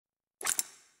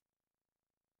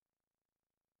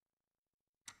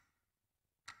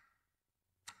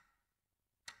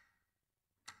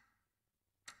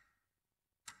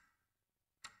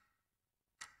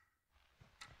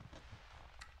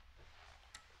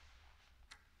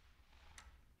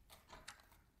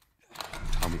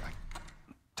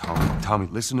Tommy,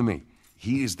 listen to me.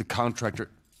 He is the contractor.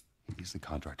 He's the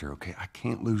contractor, okay? I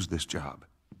can't lose this job.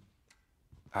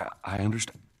 I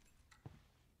understand.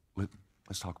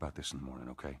 Let's talk about this in the morning,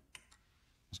 okay?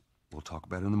 We'll talk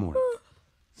about it in the morning.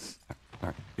 All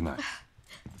right, good night.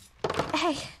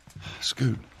 Hey.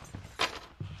 Scoot.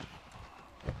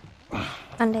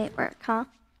 Monday at work, huh?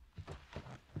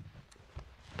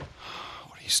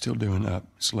 What are you still doing up?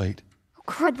 It's late. Oh,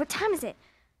 crud, what time is it?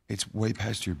 It's way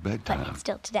past your bedtime. But it's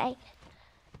still today.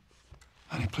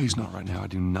 Honey, please not right now. I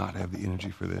do not have the energy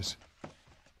for this.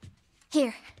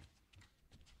 Here.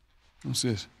 What's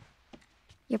this?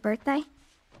 Your birthday?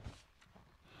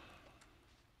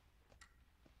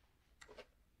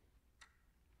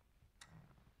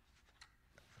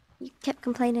 You kept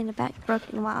complaining about your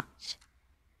broken watch.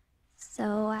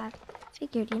 So I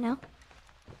figured, you know.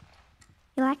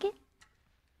 You like it?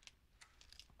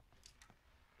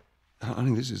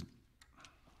 Honey, it's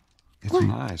what?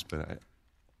 Nice, but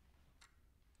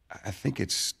I think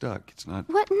it's stuck. It's not...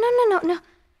 What? No.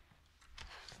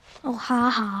 Oh,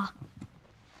 ha.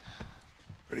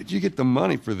 Where did you get the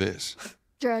money for this?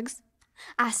 Drugs.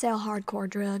 I sell hardcore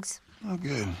drugs. Oh,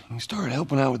 good. You started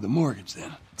helping out with the mortgage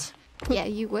then. Yeah,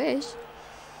 you wish.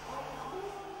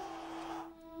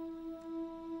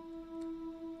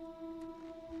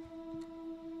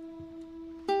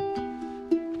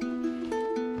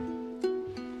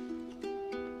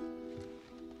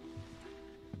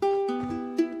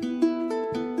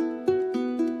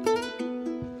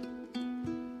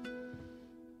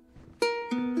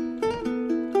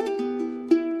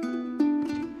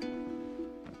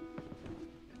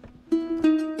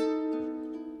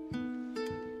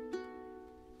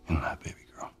 Baby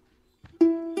girl.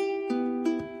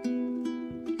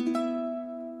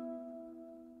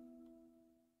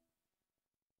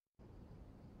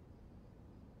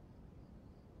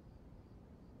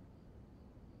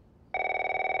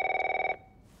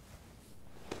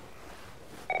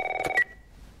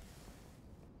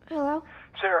 Hello?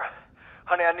 Sarah,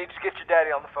 honey, I need to get your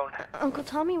daddy on the phone. Uncle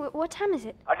Tommy, what time is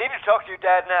it? I need to talk to your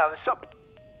dad now. There's something...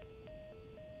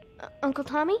 Uncle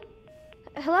Tommy?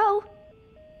 Hello?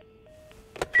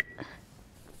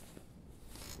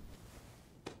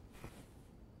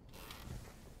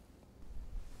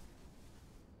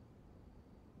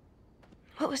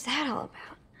 What was that all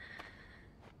about?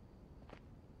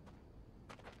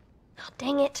 Oh,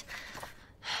 dang it.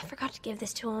 I forgot to give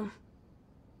this to him.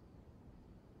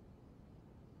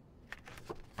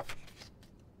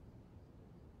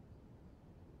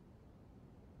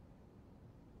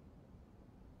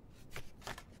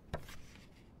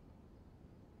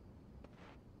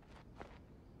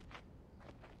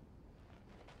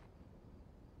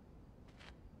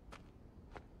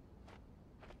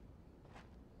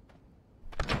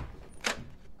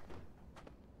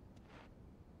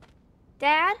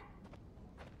 Dad?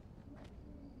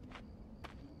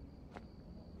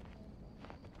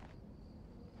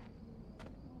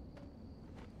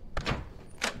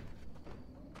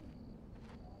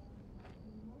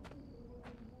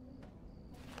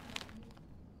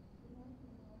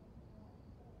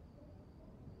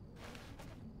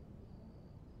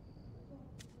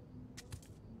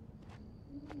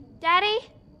 Daddy?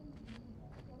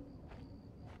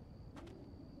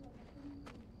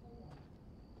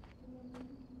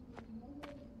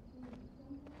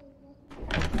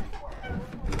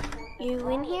 You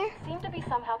in here? Seem to be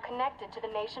somehow connected to the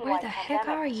nationwide Where the heck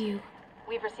pandemic. are you?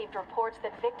 We've received reports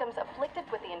that victims afflicted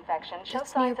with the infection show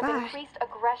That's signs nearby. of increased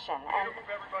aggression and... Move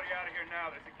everybody out of here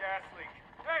now. There's a gas leak.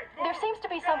 Hey, move! There seems to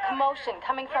be some commotion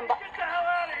coming from... Get the hell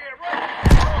out of here,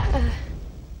 right?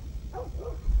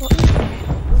 What was that?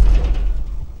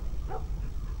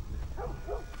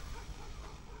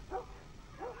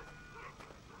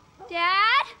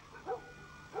 Dad?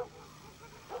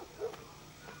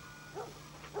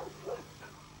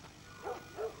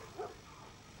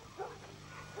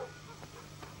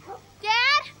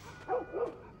 Dad?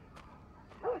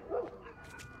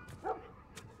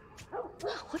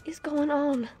 What is going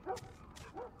on?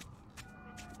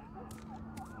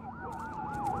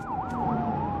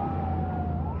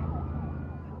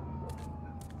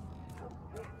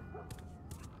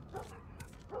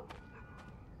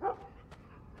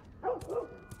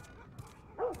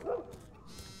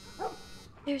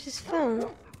 There's his phone.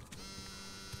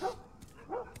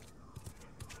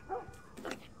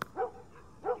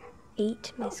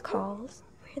 Eight missed calls.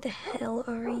 Where the hell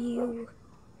are you?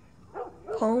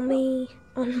 Call me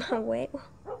on my way.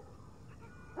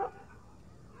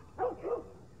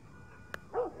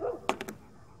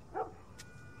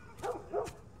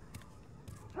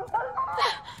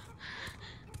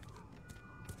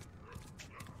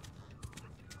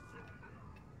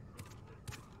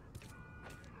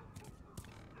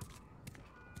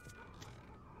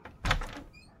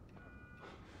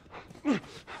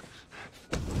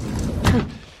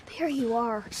 There you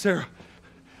are. Sarah,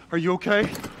 are you okay?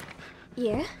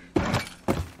 Yeah?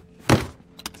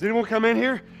 Does anyone come in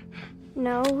here?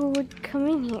 No, who would come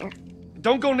in here?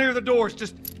 Don't go near the doors.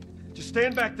 Just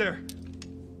stand back there.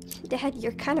 Dad,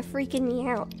 you're kind of freaking me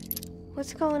out.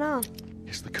 What's going on?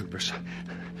 It's the Coopers.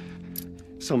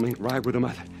 Something ain't right with them.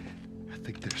 I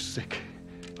think they're sick.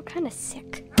 What kind of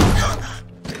sick?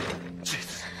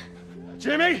 Jesus.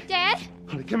 Jimmy! Dad?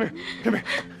 Honey, come here. Come here.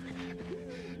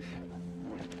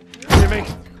 Jimmy!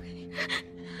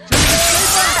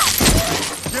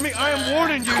 Jimmy, I am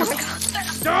warning you!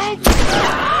 Don't!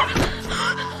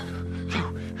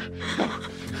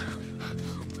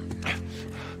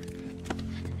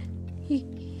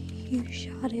 You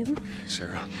shot him?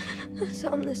 Sarah. I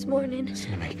saw him this morning.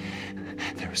 Listen to me.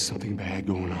 There is something bad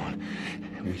going on.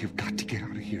 And we have got to get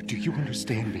out of here. Do you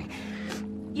understand me?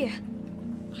 Yeah.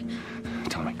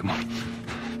 Tell me, come on.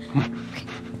 Come on.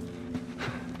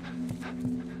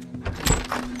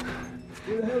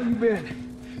 Where the hell you been?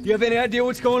 You have any idea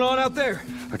what's going on out there?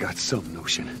 I got some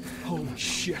notion. Holy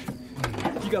shit.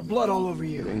 You got blood all over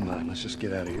you. It ain't mine. Let's just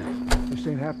get out of here. They're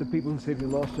saying half the people in the city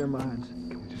lost their minds.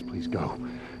 Can we just please go?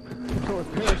 So a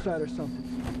parasite or something.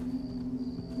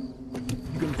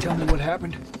 You gonna tell me what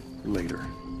happened? Later.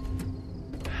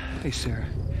 Hey, Sarah.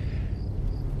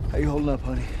 How you holding up,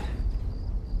 honey?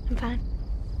 I'm fine.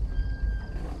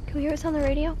 Can we hear us on the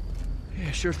radio?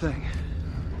 Yeah, sure thing.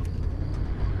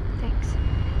 Thanks.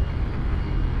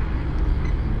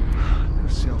 No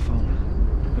cell phone.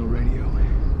 No radio.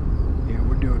 Yeah,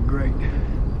 we're doing great. A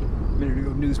minute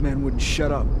ago, newsman wouldn't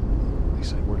shut up. They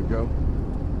say where to go?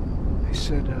 They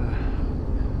said,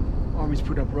 Army's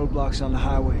put up roadblocks on the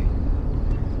highway.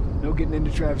 No getting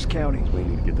into Travis County. We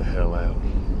need to get the hell out.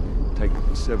 Take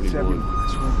 71.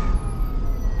 That's right.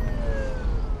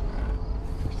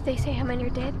 Did they say how many are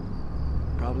dead?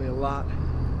 Probably a lot.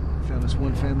 Found this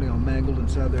one family all mangled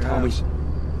inside their house.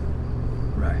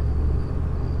 Right.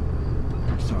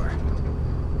 Sorry.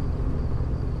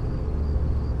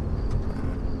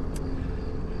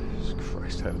 Jesus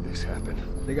Christ, how did this happen?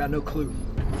 They got no clue.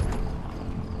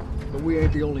 But we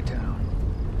ain't the only town.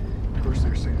 First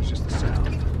they're saying it's just the South. Now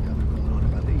they're going on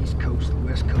about the East Coast, the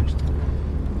West Coast.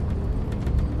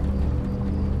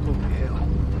 Holy hell.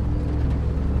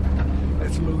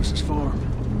 That's Lewis's farm.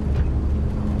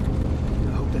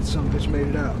 I hope that son of a bitch made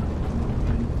it out.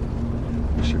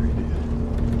 Sure he did.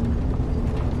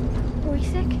 Were we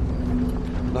sick?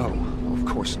 No, of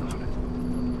course not.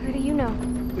 How do you know?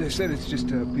 They said it's just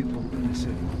people in the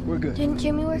city. We're good. Didn't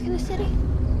Jimmy work in the city?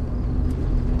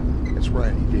 That's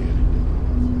right, he did.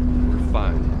 We're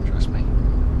fine, trust me.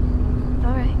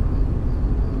 All right.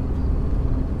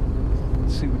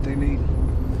 Let's see what they need.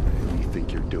 What do you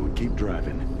think you're doing? Keep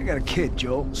driving. They got a kid,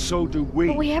 Joel. So do we.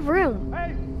 But we have room.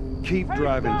 Hey! Keep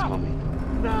driving, stop! Tommy.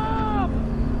 Stop!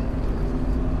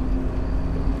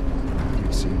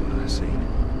 You've seen what I see.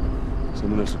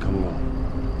 Someone else will come along.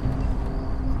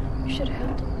 You should have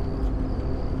helped.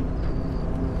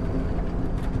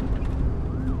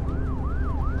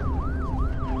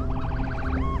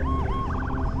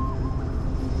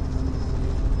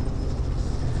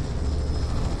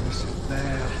 This is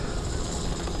bad.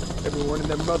 Everyone and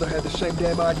their mother had the same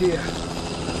damn idea.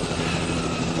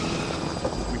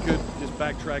 We could just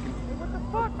backtrack and... What the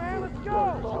fuck, man? Let's go!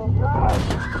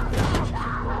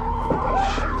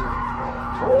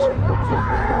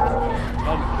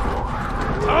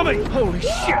 Tommy! Holy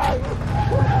shit!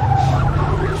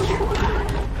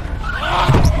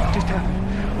 Just happened.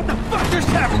 What the fuck just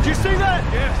happened? Did you see that?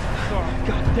 Yes, sorry.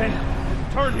 God damn.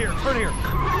 Turn here, turn here.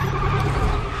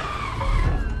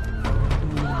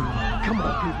 Come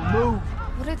on, people, move.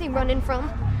 What are they running from?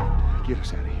 Get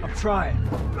us out of here. I'm trying.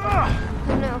 Oh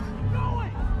no.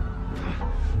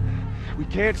 We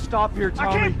can't stop here, Tommy.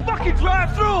 I can't fucking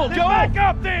drive through them, Joe! Back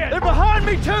up then! They're behind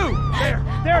me, too!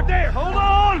 There! Hold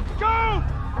on! Go!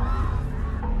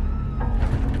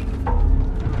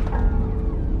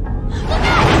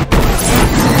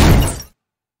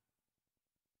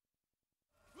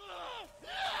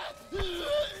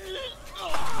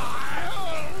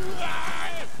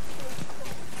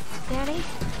 Daddy?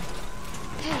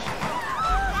 Hey.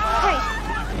 Hey!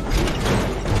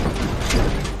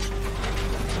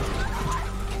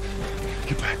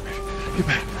 Get back, man. Get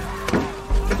back.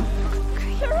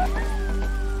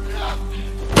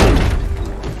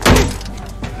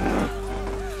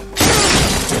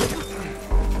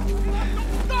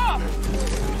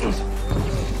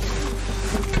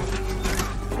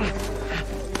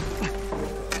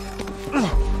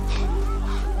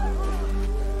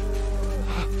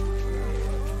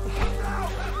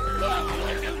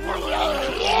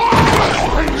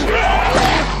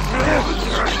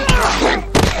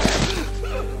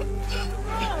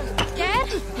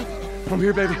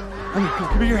 here, baby. Come here,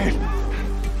 give me your hand.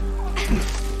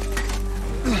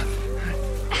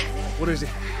 What is it?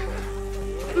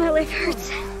 My leg hurts.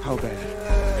 How bad?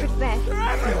 Pretty bad.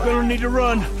 You're gonna need to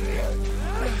run.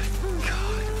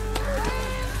 God.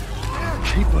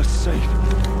 Keep us safe.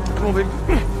 Come on, baby.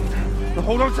 Now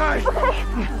hold on tight.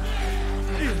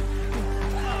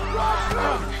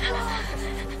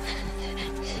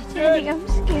 Daddy, I'm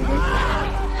scared.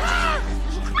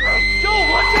 Joel,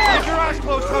 watch out! Keep your eyes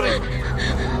closed, honey.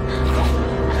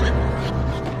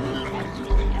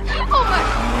 Oh my!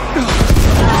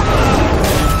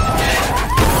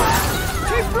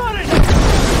 Keep running!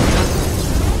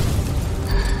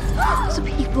 Those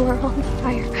people are on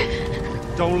fire.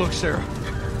 Don't look, Sarah.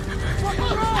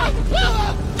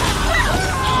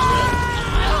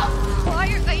 Why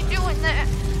are they doing that?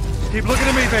 Keep looking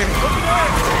at me, baby.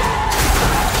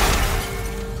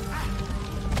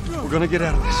 We're gonna get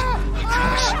out of this. I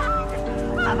promise.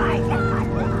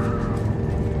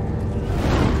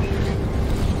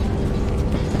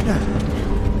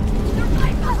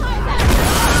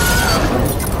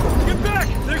 Get back!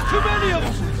 There's too many of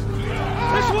them!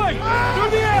 This way!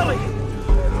 Through the alley!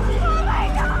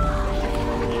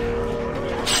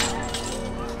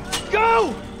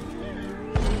 Go!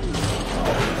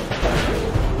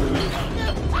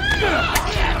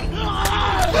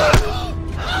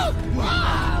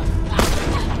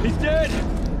 He's dead!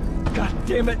 God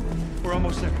damn it! We're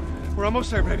almost there. We're almost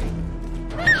there, baby.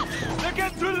 They're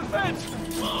getting through the fence!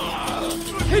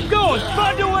 Keep going!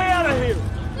 Find your way out of here!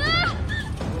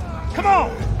 Come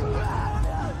on!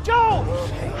 Joe!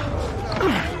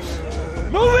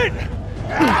 Move it!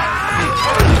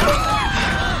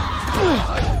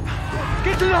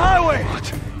 Get to the highway!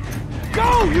 What?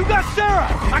 Go! You got Sarah!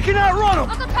 I can outrun him!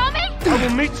 Uncle Tommy? I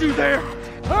will meet you there!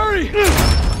 Hurry!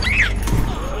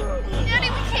 Daddy,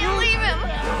 we can't leave him.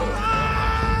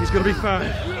 He's gonna be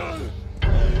fine.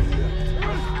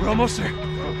 We're almost there.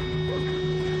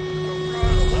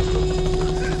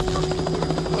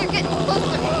 You're getting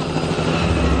closer.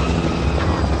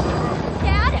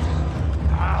 Dad?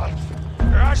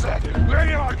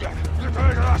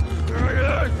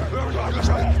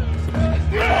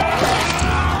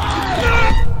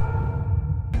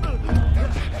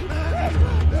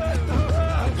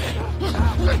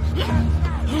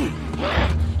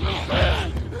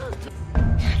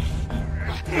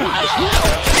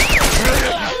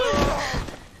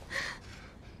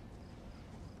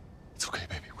 It's okay,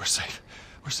 baby. We're safe.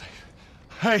 We're safe.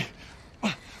 Hey,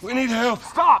 we need help.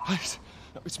 Stop! Please.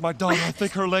 It's my daughter. I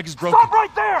think her leg is broken. Stop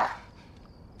right there!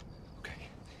 Okay.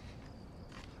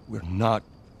 We're not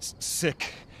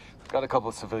sick. Got a couple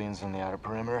of civilians on the outer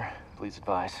perimeter. Please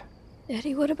advise.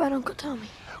 Daddy, what about Uncle Tommy?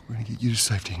 We're gonna get you to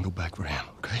safety and go back for him,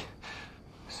 okay?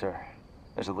 Sir,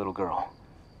 there's a little girl.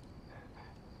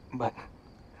 But...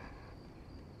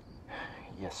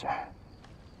 Yes, sir.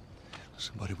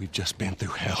 Listen, buddy, we've just been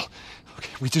through hell.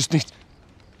 Okay, we just need...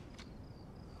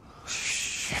 Oh,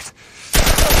 shit.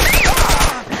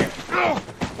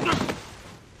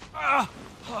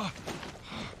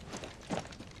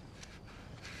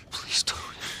 Please don't.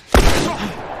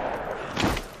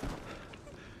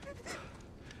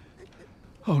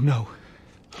 Oh, no.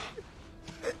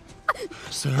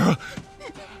 Sarah.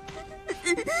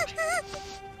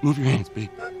 Move your hands, baby.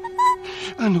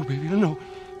 I know, baby, I know.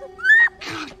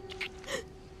 God.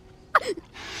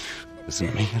 Listen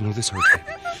to me, I know this hurts, baby.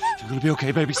 You're gonna be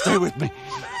okay, baby. Stay with me.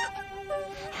 All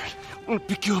right, I'm gonna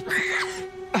pick you up.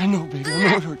 I know, baby, I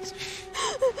know it hurts.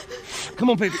 Come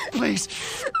on, baby, please.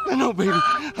 I know, baby,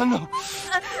 I know.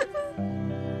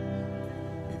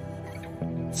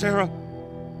 Sarah.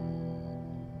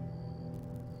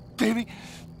 Baby.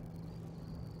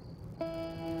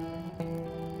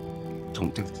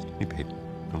 Don't do this to me, baby.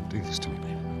 Don't do this to me,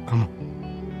 baby. Come on.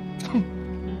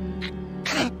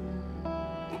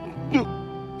 No.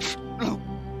 No.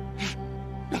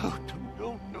 No,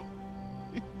 no, no.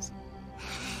 Please.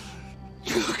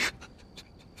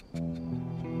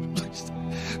 Please.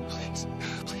 Please.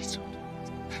 Please don't.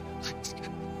 Please.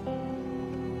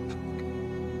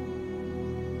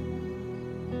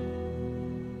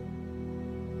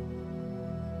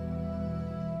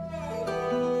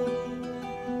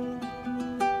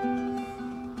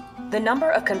 The number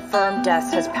of confirmed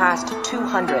deaths has passed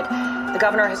 200. The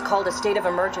governor has called a state of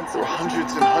emergency. There are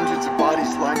hundreds and hundreds of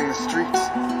bodies lining the streets.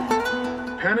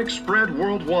 Panic spread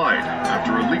worldwide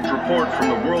after a leaked report from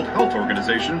the World Health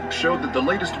Organization showed that the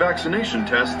latest vaccination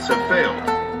tests have failed.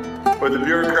 With the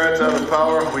bureaucrats out of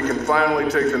power, we can finally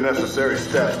take the necessary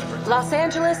steps. Los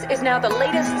Angeles is now the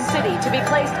latest city to be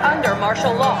placed under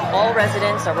martial law. All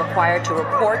residents are required to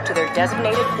report to their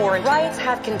designated quarantine. Riots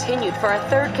have continued for a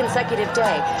third consecutive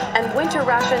day, and winter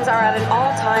rations are at an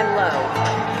all-time low.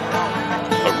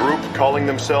 A group calling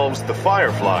themselves the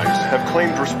Fireflies have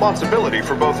claimed responsibility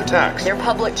for both attacks. Their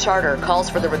public charter calls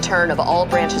for the return of all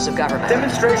branches of government.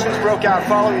 Demonstrations broke out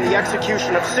following the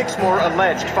execution of 6 more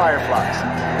alleged Fireflies.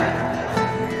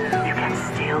 You can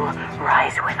still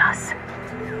rise with us.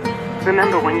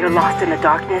 Remember, when you're lost in the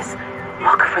darkness,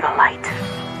 look for the light.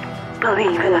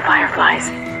 Believe in the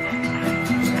Fireflies.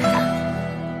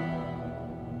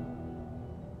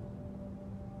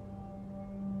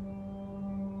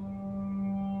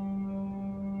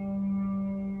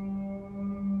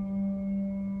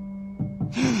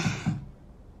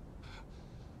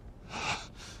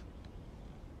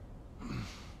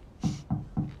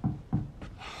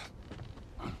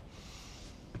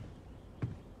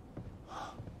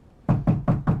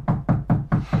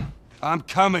 I'm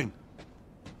coming.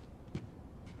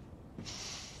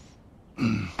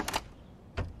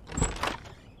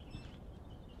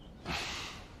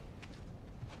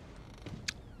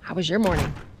 How was your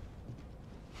morning?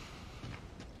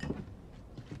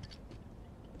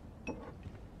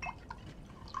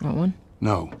 Want one?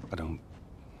 No, I don't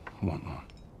want one.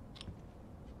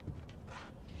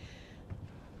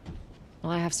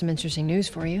 Well, I have some interesting news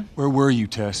for you. Where were you,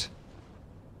 Tess?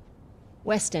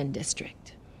 West End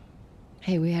District.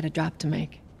 Hey, we had a drop to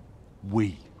make.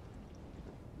 We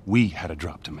had a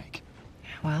drop to make.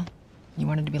 Well, you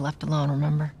wanted to be left alone,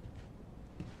 remember?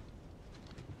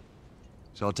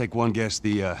 So I'll take one guess.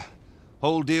 The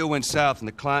whole deal went south and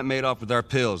the client made off with our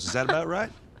pills. Is that about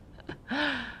right?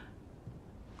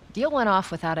 Deal went off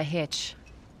without a hitch.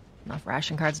 Enough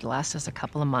ration cards to last us a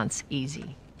couple of months,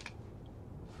 easy.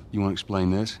 You want to explain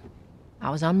this?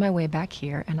 I was on my way back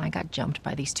here and I got jumped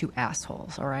by these 2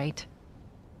 assholes, all right?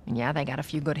 And yeah, they got a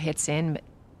few good hits in, but...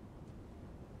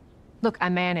 Look, I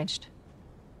managed.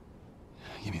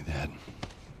 Give me that.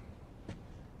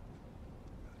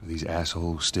 Are these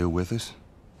assholes still with us?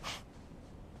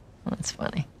 That's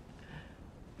funny.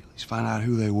 At least find out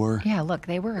who they were. Yeah, look,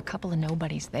 they were a couple of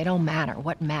nobodies. They don't matter.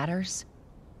 What matters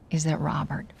is that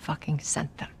Robert fucking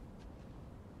sent them.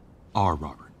 Our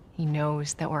Robert. He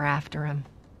knows that we're after him.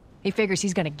 He figures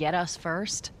he's gonna get us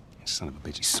first. Son of a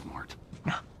bitch, he's smart.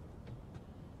 No.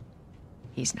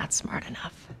 He's not smart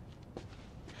enough.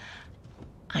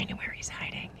 I know where he's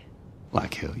hiding.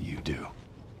 Like hell you do.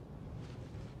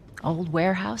 Old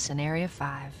warehouse in Area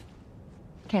 5.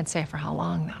 Can't say for how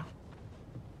long, though.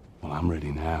 Well, I'm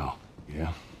ready now,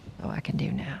 yeah? Oh, I can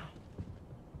do now.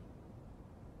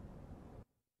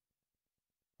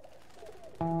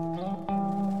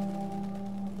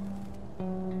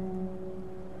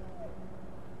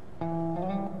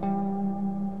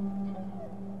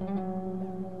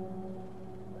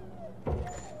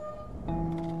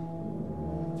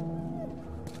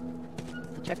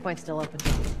 Checkpoint's still open.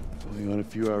 Only got a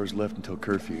few hours left until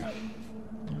curfew.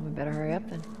 Well, we better hurry up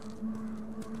then.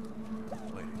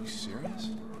 Wait, are you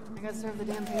serious? I got served the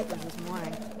damn papers this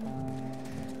morning.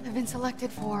 I've been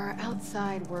selected for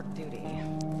outside work duty.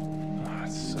 Oh,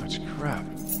 that's such crap.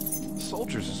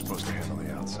 Soldiers are supposed to handle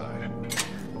the outside.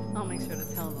 I'll make sure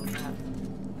to tell them that.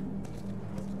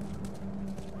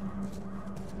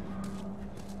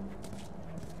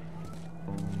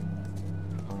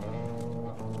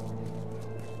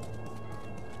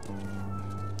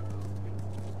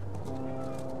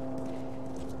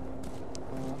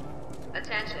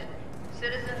 Attention.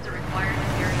 Citizens are required to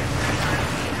carry a firearm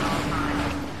at all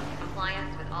times.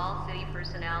 Compliance with all city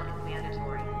personnel is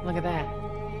mandatory. Look at that.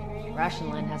 Ration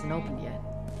line hasn't opened yet.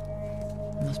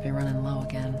 Must be running low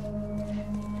again.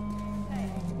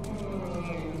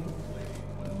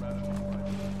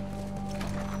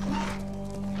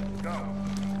 Go.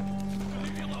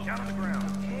 Down on the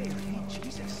ground. Hey,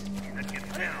 Jesus. Then get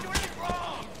down. I didn't do anything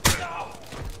wrong. No.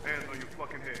 Hands on your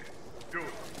fucking head. Do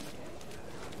it.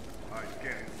 All right,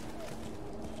 scan it.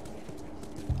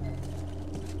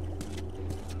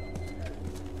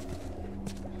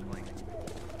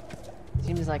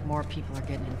 Seems like more people are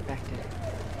getting infected.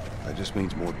 That just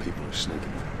means more people are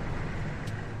sneaking.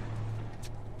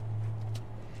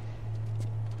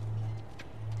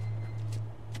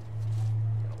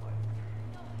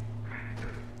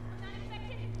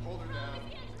 Hold her down.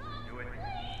 Do it.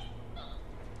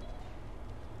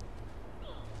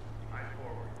 Eyes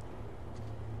forward.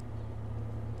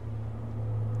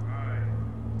 All right.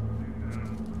 Sit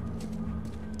down.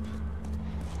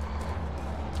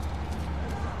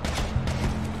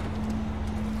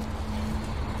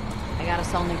 I got a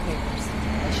sell new papers.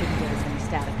 They shouldn't give us any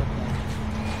static up there.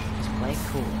 Just play it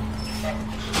cool.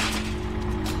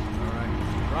 Alright,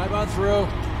 drive on through.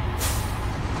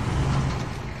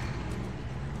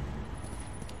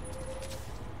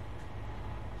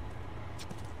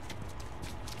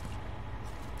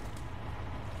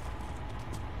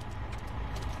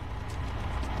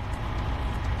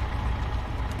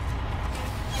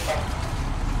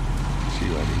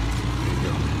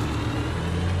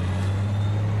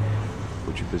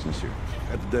 Business here.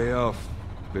 Had the day off.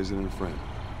 Visiting a friend.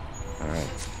 All right,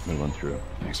 move on through.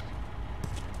 Thanks.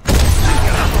 Get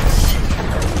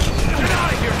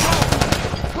out of here! Go!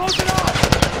 Close it off!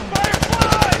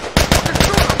 Fireflies!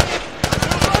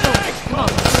 Come on,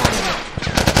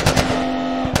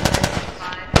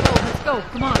 let's go.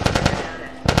 Come on.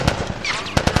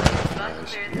 Must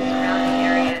clear the surrounding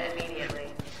area immediately.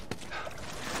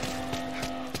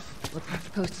 Looks like the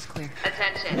coast is clear.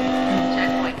 Attention.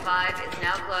 Checkpoint 5 is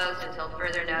now closed until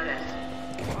further notice.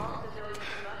 All civilians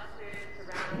must clear the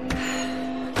surrounding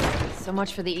area. So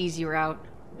much for the easy route.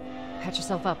 Patch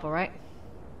yourself up, all right?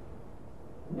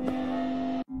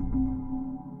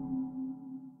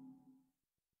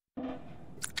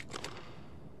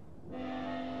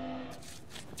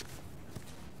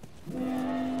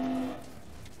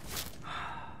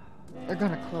 They're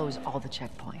gonna close all the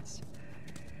checkpoints.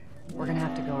 We're gonna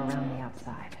have to go around the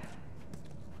outside.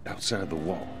 Outside the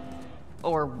wall.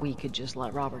 Or we could just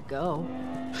let Robert go.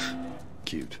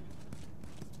 Cute.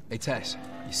 Hey, Tess,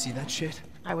 you see that shit?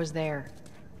 I was there.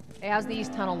 Hey, how's the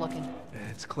east tunnel looking?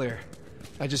 It's clear.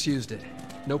 I just used it.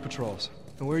 No patrols.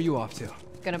 And where are you off to?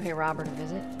 Gonna pay Robert a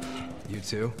visit? You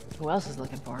too? Who else is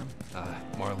looking for him?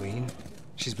 Marlene.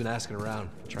 She's been asking around,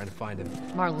 trying to find him.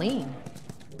 Marlene?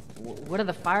 What do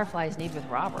the Fireflies need with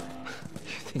Robert?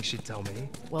 You think she'd tell me?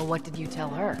 Well, what did you tell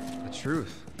her? The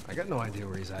truth. I got no idea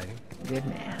where he's hiding. Good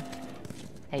man.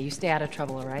 Hey, you stay out of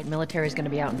trouble, all right? Military's gonna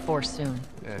be out in force soon.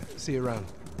 Yeah, see you around.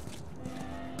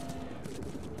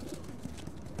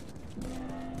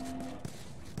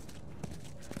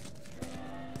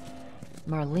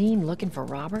 Marlene looking for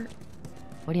Robert?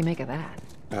 What do you make of that?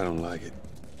 I don't like it.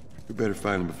 We better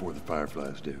find him before the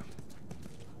Fireflies do.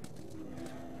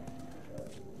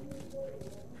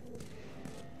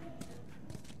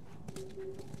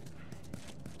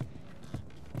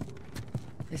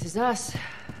 This is us.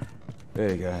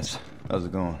 Hey guys, how's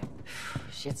it going?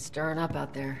 Shit's stirring up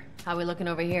out there. How we looking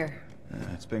over here?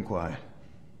 It's been quiet.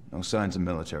 No signs of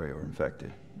military or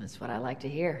infected. That's what I like to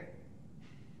hear.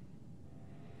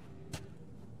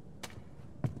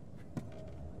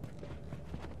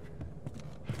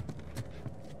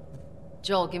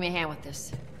 Joel, give me a hand with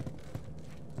this.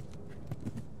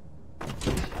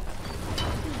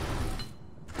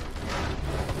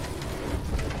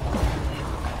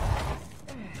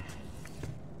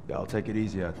 Y'all take it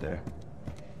easy out there.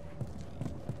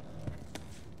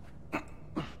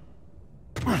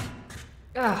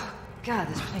 Oh, God,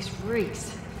 this place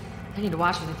reeks. I need to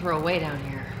watch what they throw away down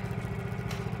here.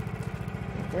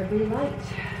 Let there be light.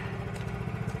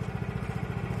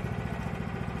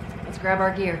 Let's grab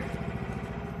our gear.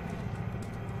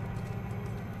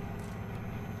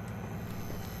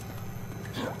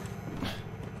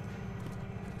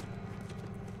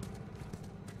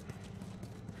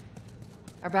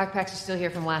 Our backpacks are still here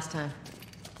from last time.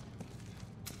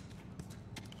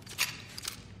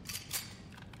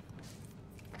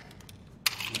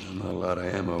 Not a lot of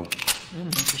ammo.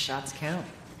 Make the shots count.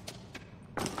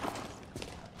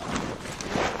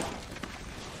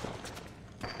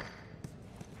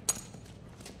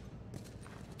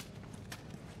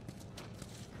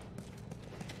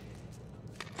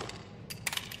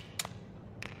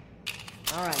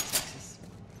 All right, Texas.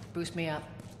 Boost me up.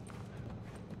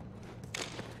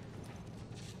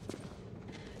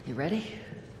 You ready?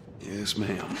 Yes,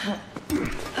 ma'am.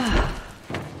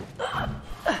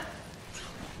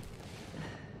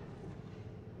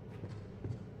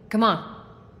 Come on.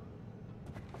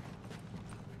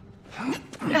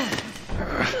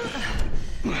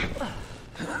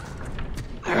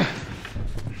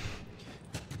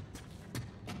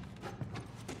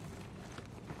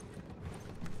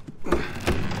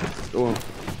 Go on.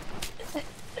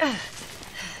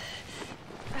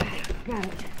 Got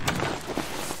it.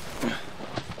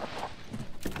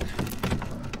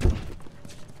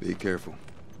 Be careful.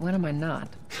 When am I not?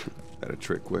 That a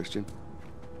trick question?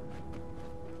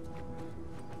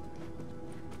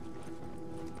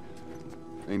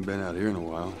 Ain't been out here in a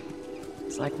while.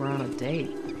 It's like we're on a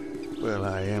date. Well,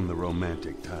 I am the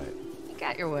romantic type. You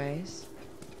got your ways.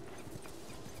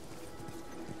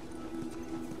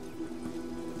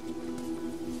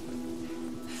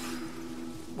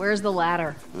 Where's the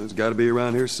ladder? Well, it's got to be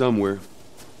around here somewhere.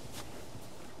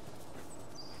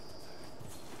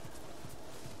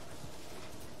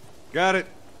 Got it.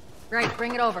 Great,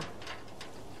 bring it over.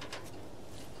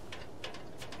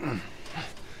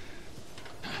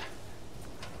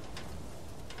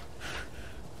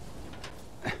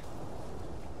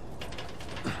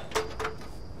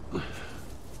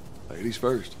 Ladies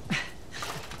first.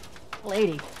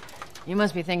 Lady, you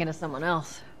must be thinking of someone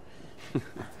else.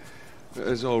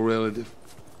 That's all relative.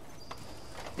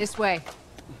 This way.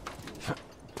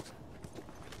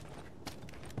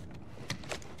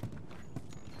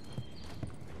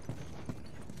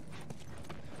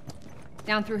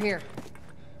 Down through here.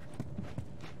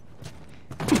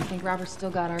 Think Robert's still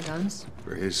got our guns?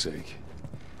 For his sake,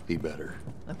 he better.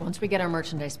 Look, once we get our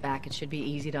merchandise back, it should be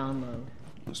easy to unload.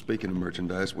 Well, speaking of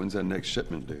merchandise, when's that next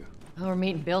shipment due? Oh, we're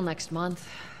meeting Bill next month.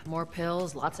 More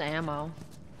pills, lots of ammo.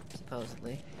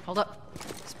 Supposedly. Hold up.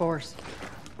 Spores.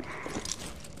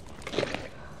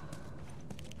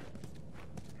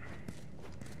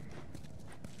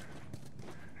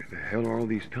 Where the hell are all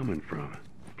these coming from?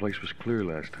 The place was clear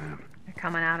last time. They're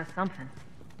coming out of something.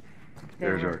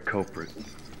 There's our culprit.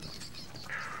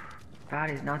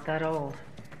 Body's not that old.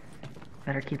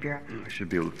 Better keep your... I should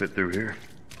be able to fit through here.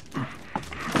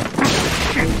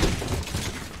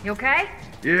 You okay?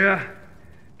 Yeah.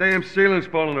 Damn ceiling's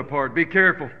falling apart. Be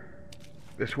careful.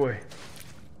 This way.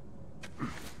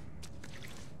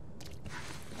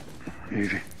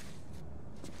 Easy.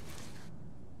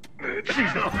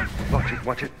 Jesus! Watch it,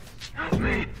 watch it. Help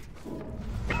me.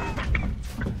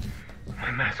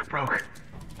 My mask broke.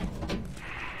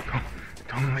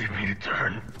 Don't leave me to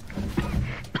turn.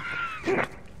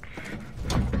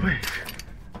 Please.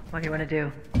 What do you want to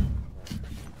do?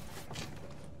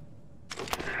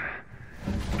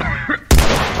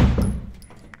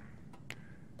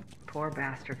 Poor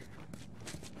bastard.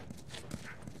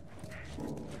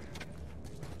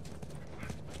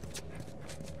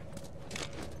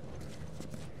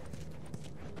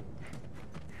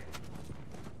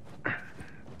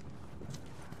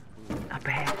 Up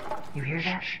ahead. You hear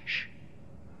that? Shh.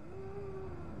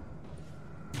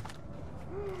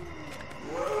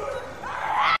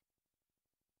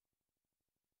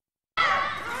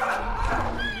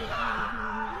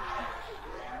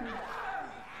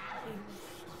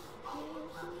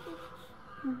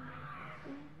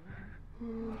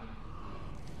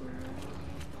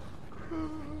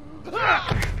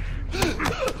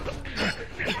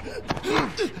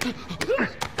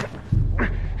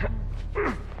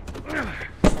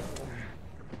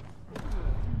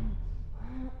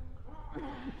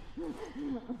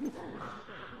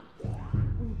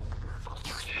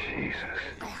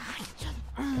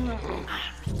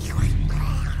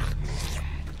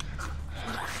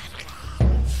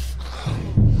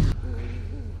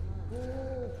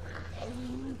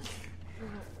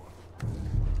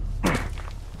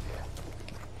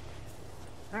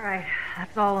 All right,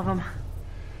 that's all of them.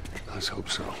 Let's hope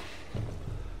so.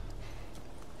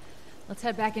 Let's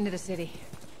head back into the city.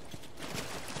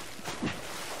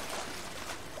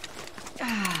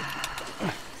 Some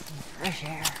fresh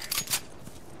air.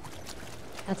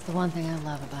 That's the one thing I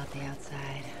love about the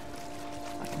outside.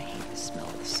 I fucking hate the smell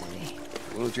of the city.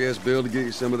 Why don't you ask Bill to get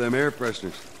you some of them air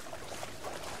fresheners?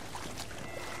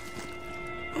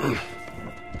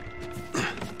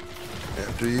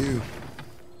 After you.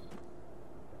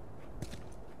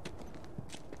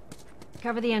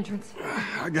 Cover the entrance.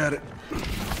 I got it.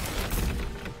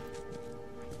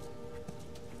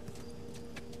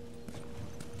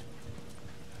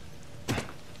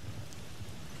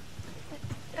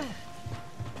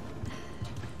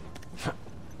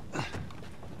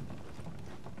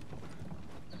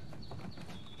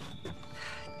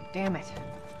 Damn it.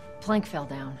 Plank fell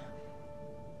down.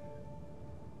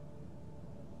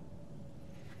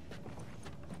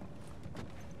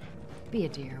 Be a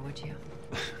dear, would you?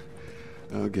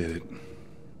 I'll get it.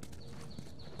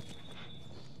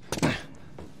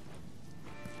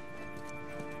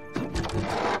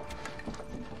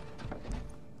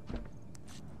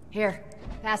 Here,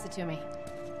 pass it to me.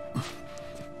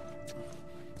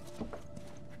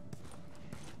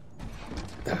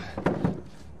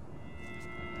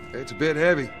 It's a bit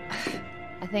heavy.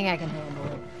 I think I can handle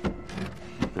it.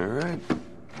 All right.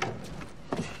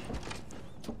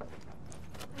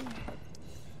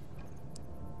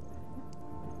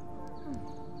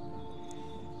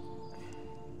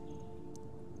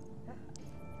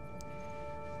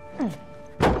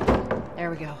 There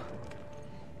we go.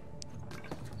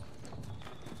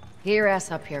 Get your ass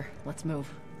up here. Let's move.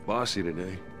 Bossy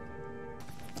today.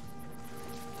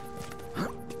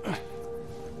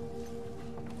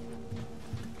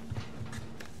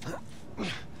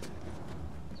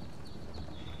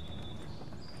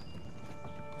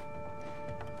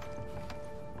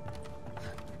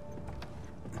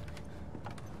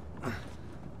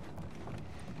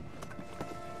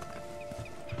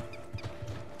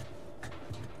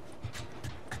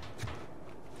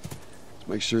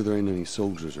 Make sure there ain't any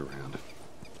soldiers around.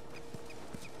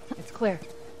 It's clear.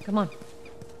 Come on.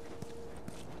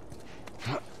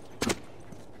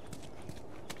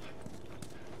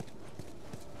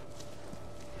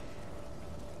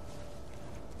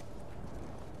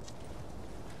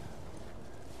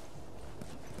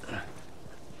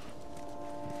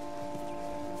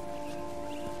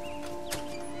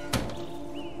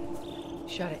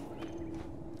 Shut it.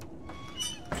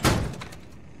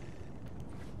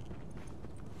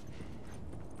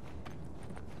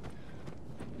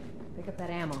 Pick up that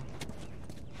ammo.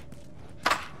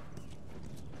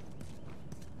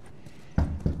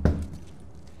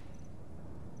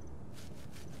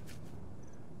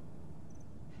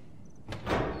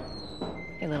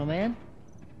 Hey, little man.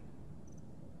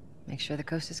 Make sure the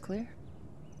coast is clear.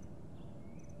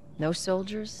 No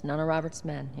soldiers, none of Robert's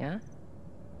men, yeah?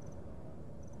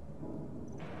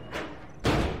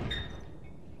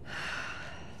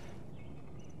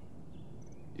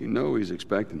 You know he's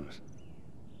expecting us.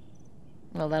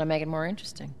 Well, that'll make it more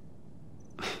interesting.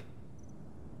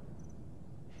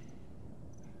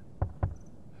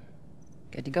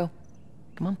 Good to go.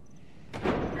 Come on.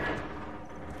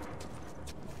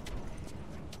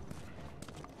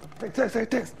 Hey, Tess. Hey,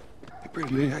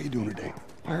 pretty lady, how you doing today?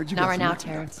 I heard you Not got right some now, nuts.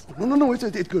 Terrence. No, it's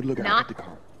good. Look, I Not got the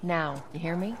car. now. You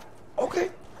hear me? Okay.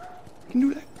 You can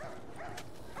do that.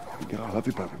 You get all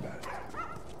huffy-puffy about it.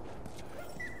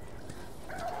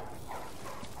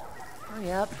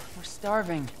 Hurry up. We're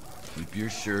starving. Keep your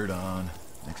shirt on.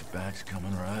 Next batch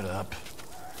coming right up.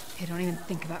 Hey, don't even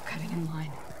think about cutting in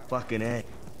line. Fucking A.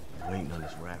 Waiting on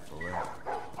this rat forever.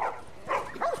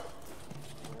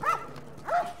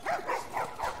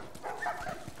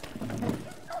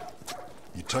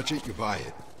 You touch it, you buy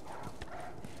it.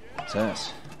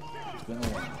 Tess, it's been a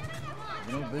while.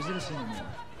 You don't visit us anymore.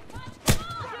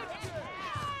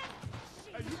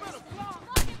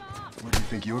 Where do you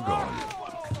think you're going?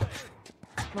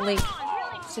 Malik,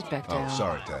 sit back down. Oh,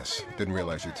 sorry, Tess. Didn't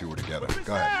realize you two were together.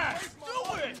 Go ahead.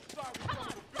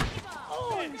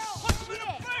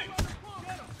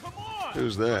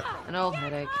 Who's that? An old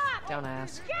headache. Don't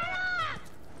ask.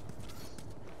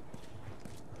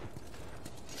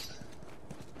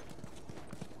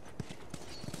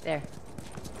 There.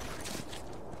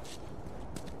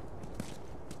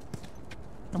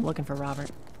 I'm looking for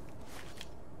Robert.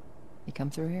 You come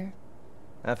through here?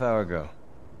 Half hour ago.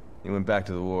 He went back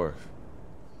to the wharf.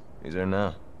 He's there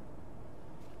now.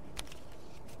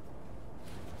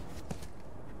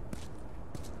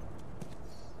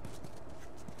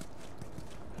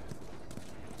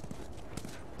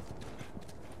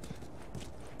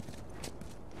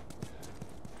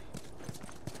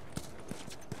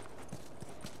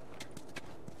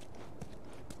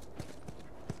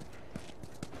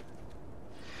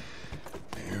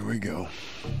 Here we go.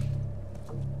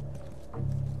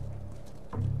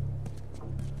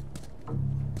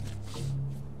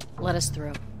 Let us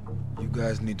through. You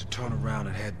guys need to turn around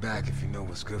and head back if you know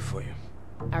what's good for you.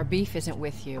 Our beef isn't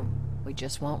with you. We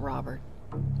just want Robert.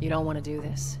 You don't want to do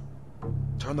this.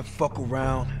 Turn the fuck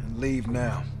around and leave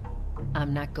now.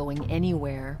 I'm not going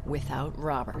anywhere without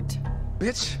Robert.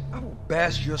 Bitch, I will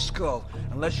bash your skull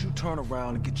unless you turn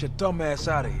around and get your dumb ass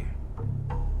out of here.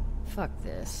 Fuck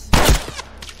this.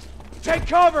 Take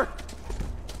cover!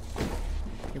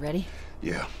 You ready?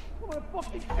 Yeah.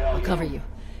 I'll cover you.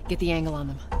 Get the angle on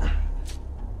them.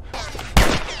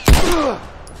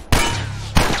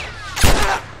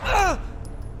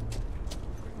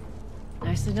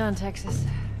 Nicely done, Texas.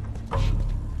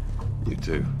 You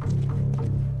too.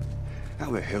 How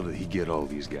the hell did he get all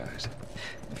these guys?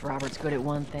 If Robert's good at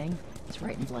one thing, it's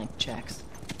writing blank checks.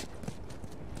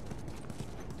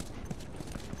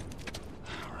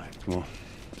 All right, come on.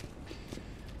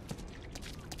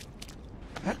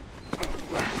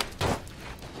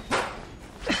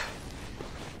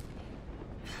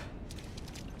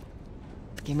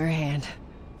 Give me your hand.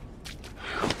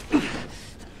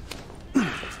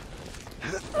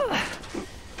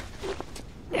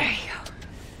 There you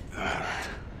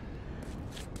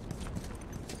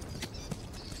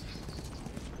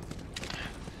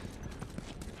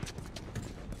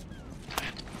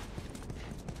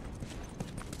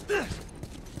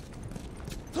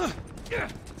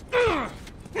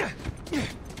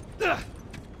go.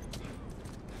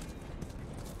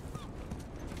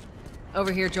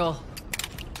 Over here, Joel.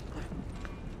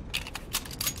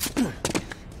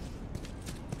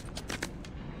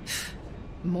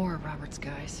 More of Robert's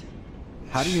guys.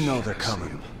 How do you know they're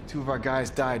coming? Two of our guys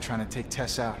died trying to take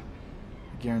Tess out.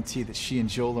 I guarantee that she and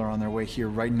Joel are on their way here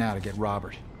right now to get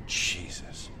Robert.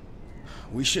 Jesus.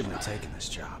 We shouldn't have taken this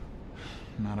job.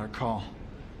 Not our call.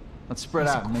 Let's spread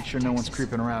out and make sure no one's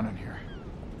creeping around in here.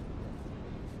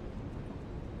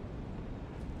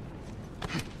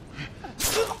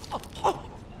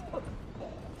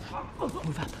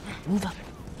 Move up. Move up.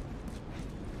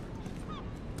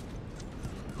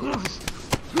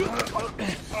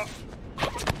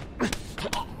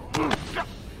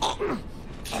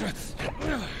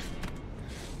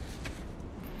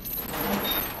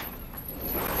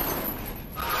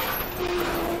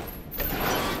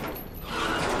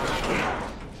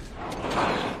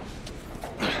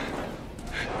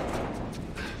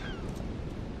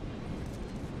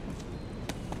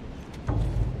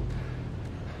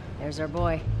 There's our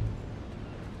boy.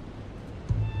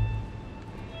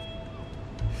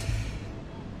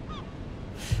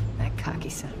 That cocky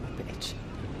son of a bitch.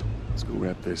 Let's go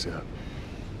wrap this up.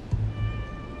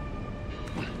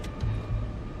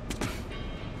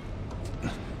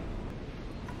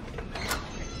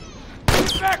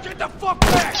 Back! Get the fuck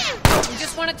back! We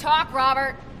just want to talk,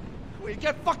 Robert. We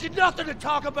got fucking nothing to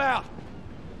talk about!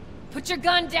 Put your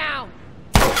gun down!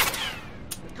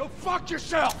 Go fuck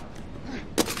yourself!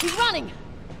 He's running!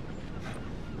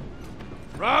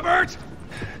 Robert!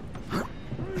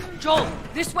 Joel,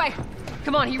 this way!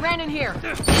 Come on, he ran in here.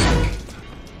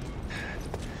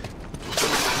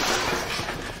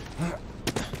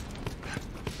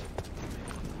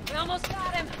 We almost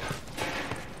got him.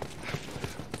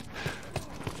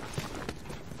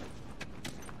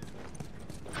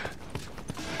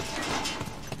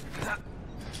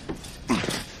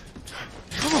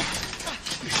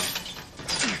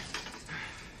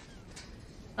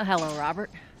 Oh, hello,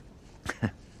 Robert.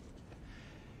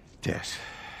 Tess.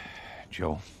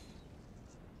 Joel.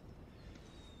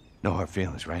 No hard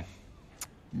feelings, right?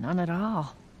 None at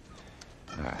all.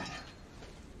 All right.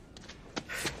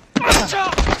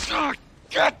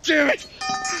 God damn it!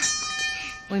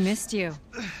 We missed you.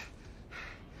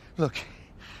 Look,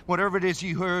 whatever it is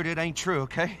you heard, it ain't true,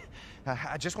 okay?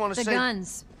 I just want to say... The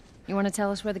guns. You want to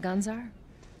tell us where the guns are?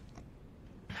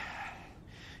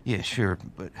 Yeah, sure,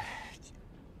 but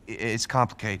it's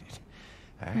complicated.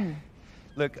 All right?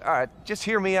 Look, all right, just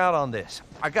hear me out on this.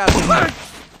 I got...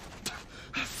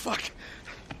 Fuck.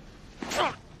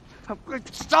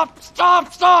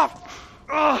 Stop!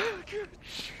 Oh.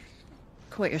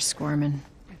 Quit your squirming.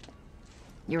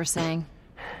 You were saying?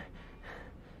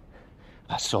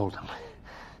 I sold him.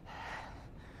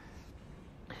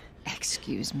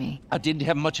 Excuse me. I didn't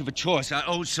have much of a choice. I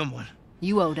owed someone.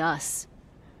 You owed us.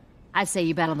 I'd say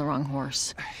you bet on the wrong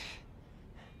horse.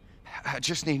 I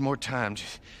just need more time.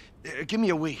 Just, give me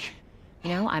a week. You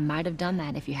know, I might have done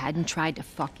that if you hadn't tried to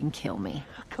fucking kill me.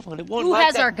 Come on, it won't Who like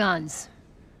has that. our guns?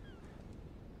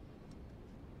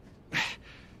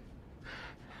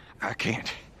 I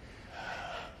can't.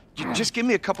 Just give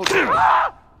me a couple...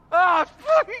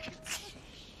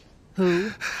 Who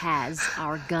has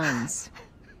our guns?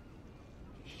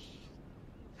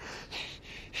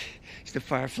 It's the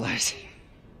Fireflies.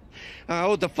 I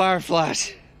owed the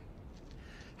Fireflies.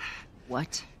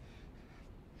 What?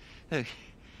 Look,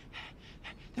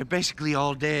 they're basically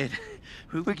all dead.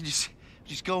 We could just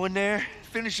go in there,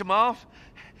 finish them off.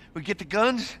 We get the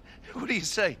guns. What do you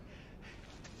say?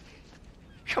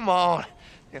 Come on.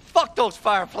 Yeah, fuck those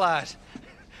Fireflies.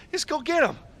 Just go get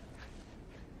them.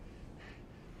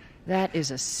 That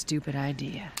is a stupid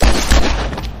idea.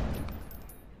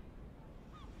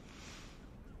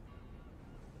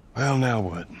 Well, now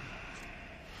what?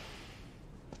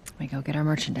 We go get our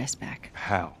merchandise back.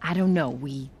 How? I don't know.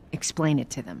 We explain it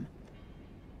to them.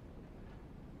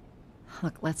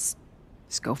 Look, let's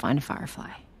just go find a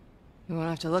Firefly. You won't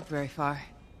have to look very far.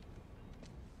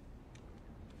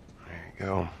 There you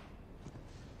go.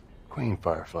 Queen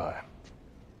Firefly.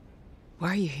 Why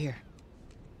are you here?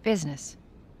 Business.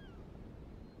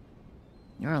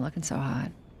 You aren't looking so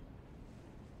hot.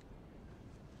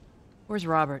 Where's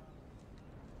Robert?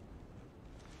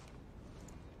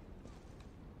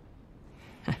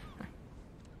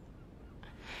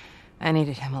 I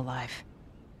needed him alive.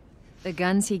 The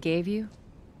guns he gave you,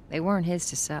 they weren't his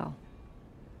to sell.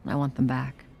 I want them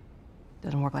back.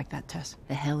 Doesn't work like that, Tess.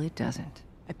 The hell it doesn't.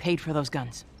 I paid for those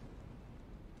guns.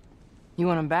 You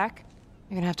want them back?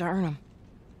 You're gonna have to earn them.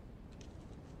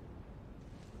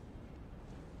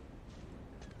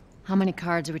 How many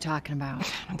cards are we talking about?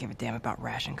 I don't give a damn about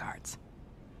ration cards.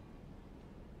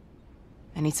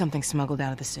 I need something smuggled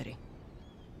out of the city.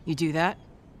 You do that,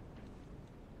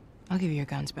 I'll give you your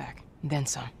guns back, and then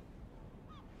some.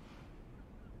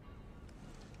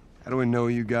 How do we know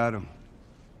you got them?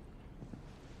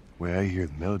 Well, I hear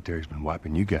the military's been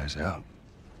wiping you guys out.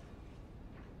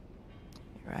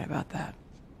 You're right about that.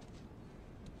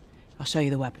 I'll show you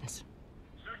the weapons.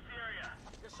 Superior,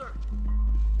 this Officer!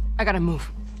 I gotta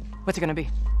move. What's it gonna be?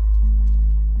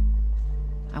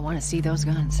 I want to see those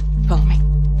guns. Follow me.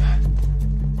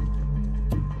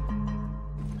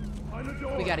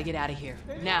 We gotta get out of here.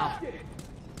 Now.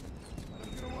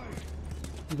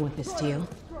 You want this deal?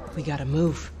 We gotta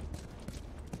move.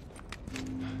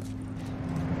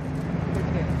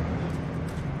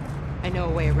 I know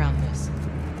a way around this.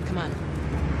 Come on.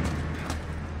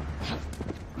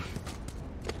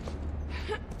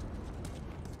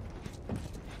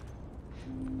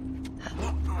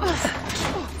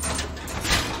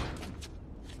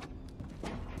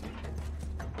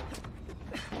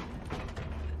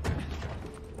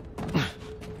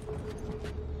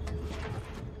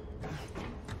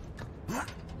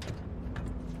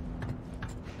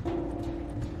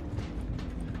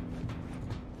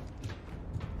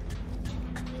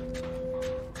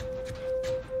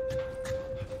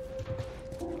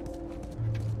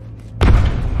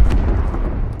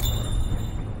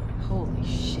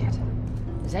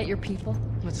 Is that your people?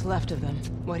 What's left of them.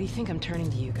 Why do you think I'm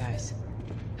turning to you guys?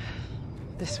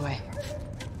 This way.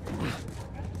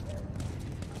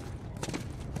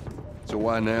 So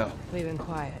why now? We've been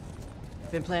quiet.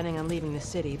 Been planning on leaving the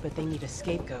city, but they need a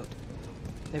scapegoat.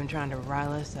 They've been trying to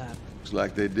rile us up. Looks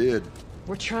like they did.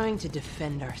 We're trying to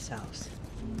defend ourselves.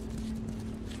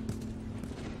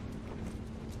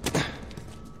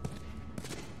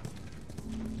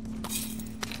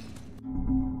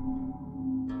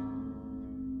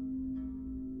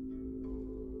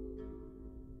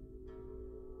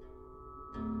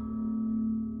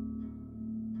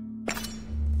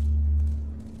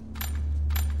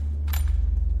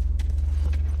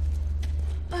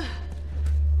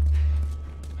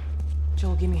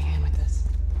 Joel, give me a hand with this.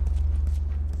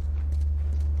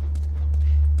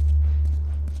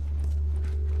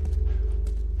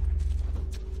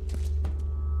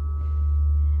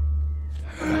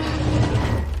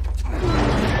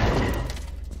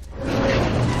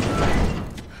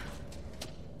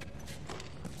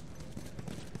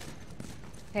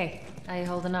 Hey, how you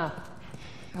holding up?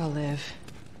 I'll live.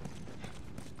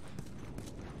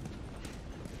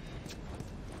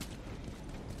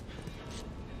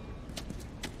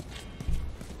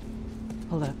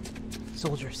 Hold up.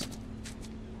 Soldiers.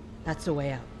 That's the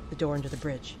way out. The door into the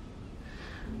bridge.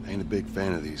 I ain't a big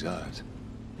fan of these odds.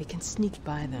 We can sneak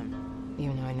by them,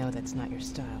 even though I know that's not your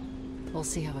style. We'll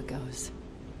see how it goes.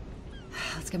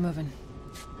 Let's get moving.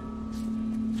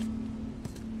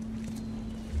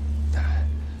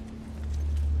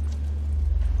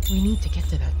 We need to get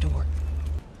to that door.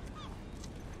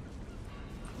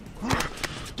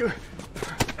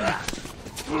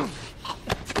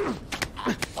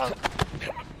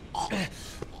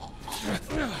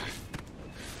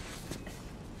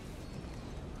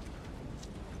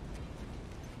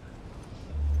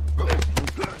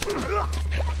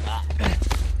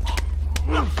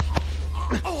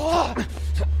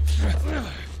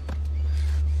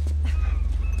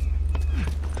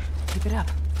 Keep it up.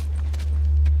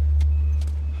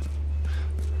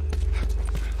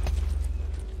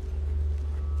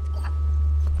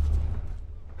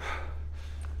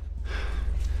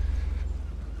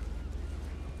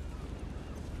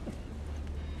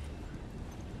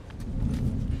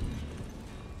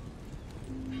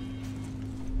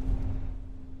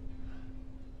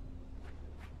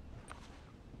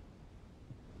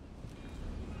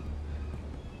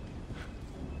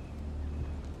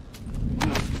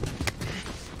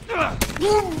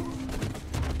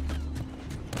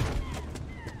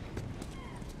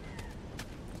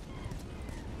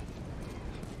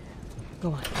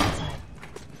 Go on, inside.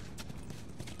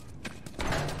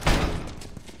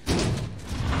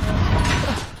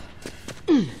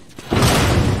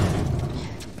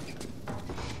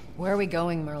 Where are we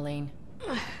going, Marlene?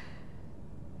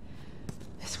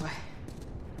 This way.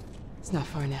 It's not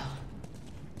far now.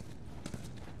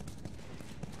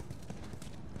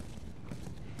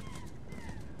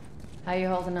 How you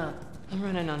holding up? I'm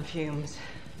running on fumes,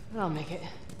 but I'll make it.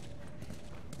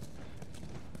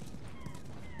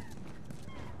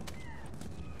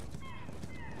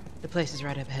 The place is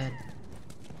right up ahead.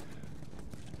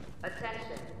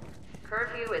 Attention.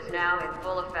 Curfew is now in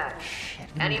full effect.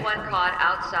 Anyone caught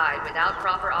outside without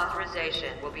proper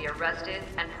authorization will be arrested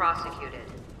and prosecuted.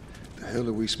 The hell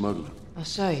are we smuggling? I'll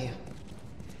show you.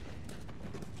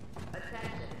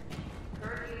 Attention.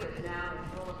 Curfew is now in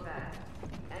full effect.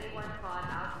 Anyone caught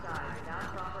outside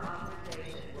without proper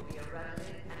authorization will be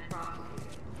arrested and prosecuted.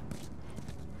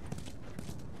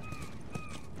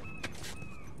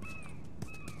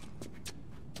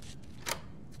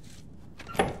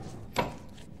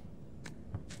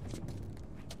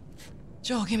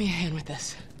 Joel, give me a hand with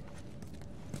this.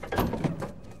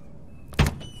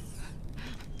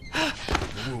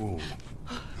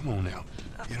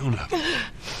 Fiona.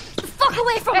 Fuck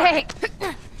away from her! Hey!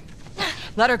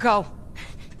 Let her go.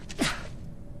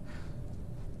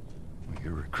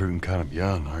 You're recruiting kind of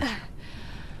young, aren't you?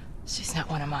 She's not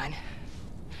one of mine.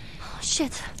 Oh,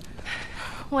 shit.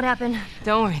 What happened?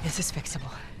 Don't worry, this is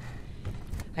fixable.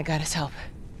 I got his help.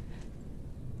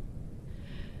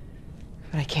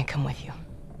 But I can't come with you.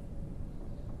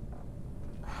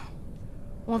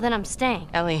 Well, then I'm staying.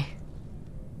 Ellie,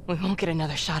 we won't get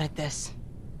another shot at this.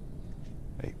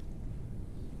 Hey,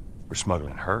 we're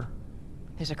smuggling her?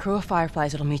 There's a crew of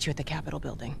Fireflies that'll meet you at the Capitol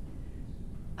building.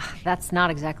 That's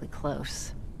not exactly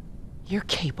close. You're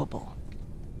capable.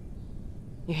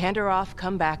 You hand her off,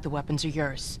 come back, the weapons are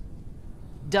yours.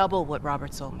 Double what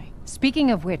Robert sold me.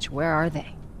 Speaking of which, where are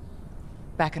they?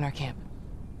 Back in our camp.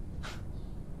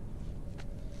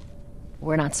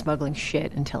 We're not smuggling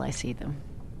shit until I see them.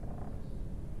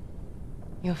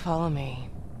 You'll follow me.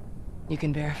 You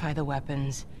can verify the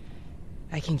weapons.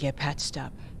 I can get patched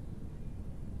up.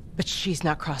 But she's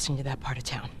not crossing to that part of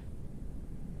town.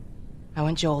 I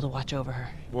want Joel to watch over her.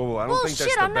 Whoa, I don't think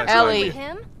that's the I'm not best going Ellie. with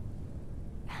him.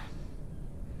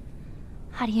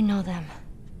 How do you know them?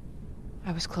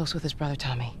 I was close with his brother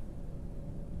Tommy.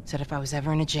 Said if I was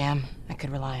ever in a jam, I could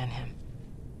rely on him.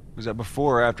 Was that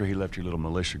before or after he left your little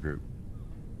militia group?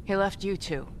 He left you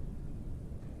too.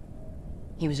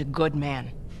 He was a good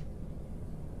man.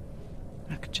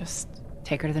 I could just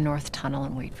take her to the North Tunnel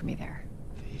and wait for me there.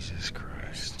 Jesus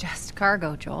Christ. Just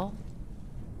cargo, Joel.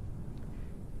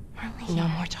 No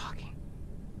more talking.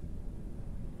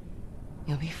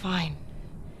 You'll be fine.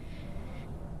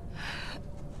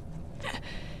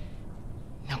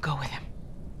 Now go with him.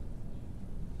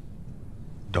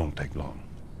 Don't take long.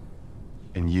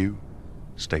 And you,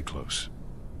 stay close.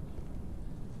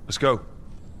 Let's go.